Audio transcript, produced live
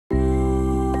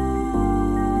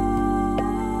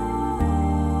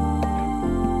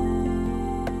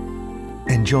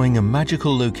Enjoying a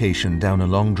magical location down a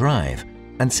long drive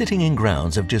and sitting in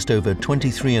grounds of just over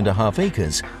 23.5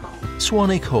 acres,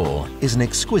 Swanwick Hall is an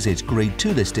exquisite Grade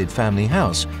 2 listed family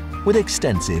house with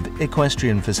extensive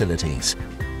equestrian facilities.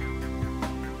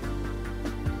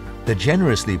 The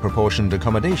generously proportioned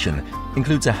accommodation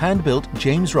includes a hand-built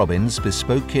James Robbins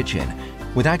bespoke kitchen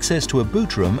with access to a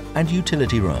boot room and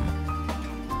utility room.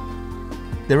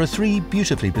 There are 3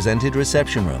 beautifully presented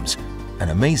reception rooms, an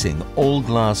amazing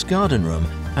all-glass garden room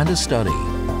and a study.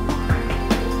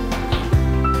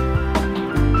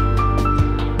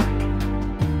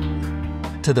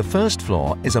 To the first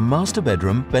floor is a master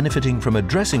bedroom benefiting from a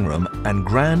dressing room and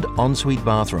grand ensuite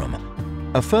bathroom,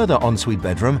 a further ensuite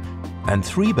bedroom and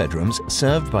 3 bedrooms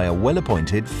served by a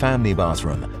well-appointed family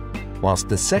bathroom, whilst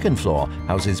the second floor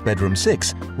houses bedroom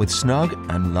 6 with snug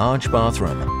and large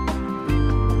bathroom.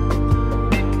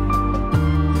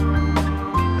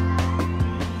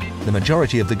 The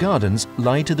majority of the gardens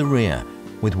lie to the rear,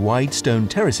 with wide stone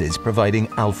terraces providing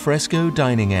al fresco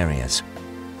dining areas.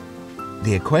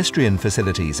 The equestrian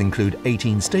facilities include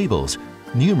 18 stables,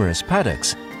 numerous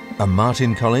paddocks, a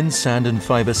Martin Collins sand and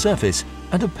fibre surface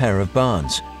and a pair of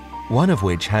barns, one of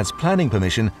which has planning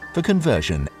permission for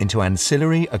conversion into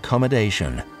ancillary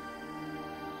accommodation.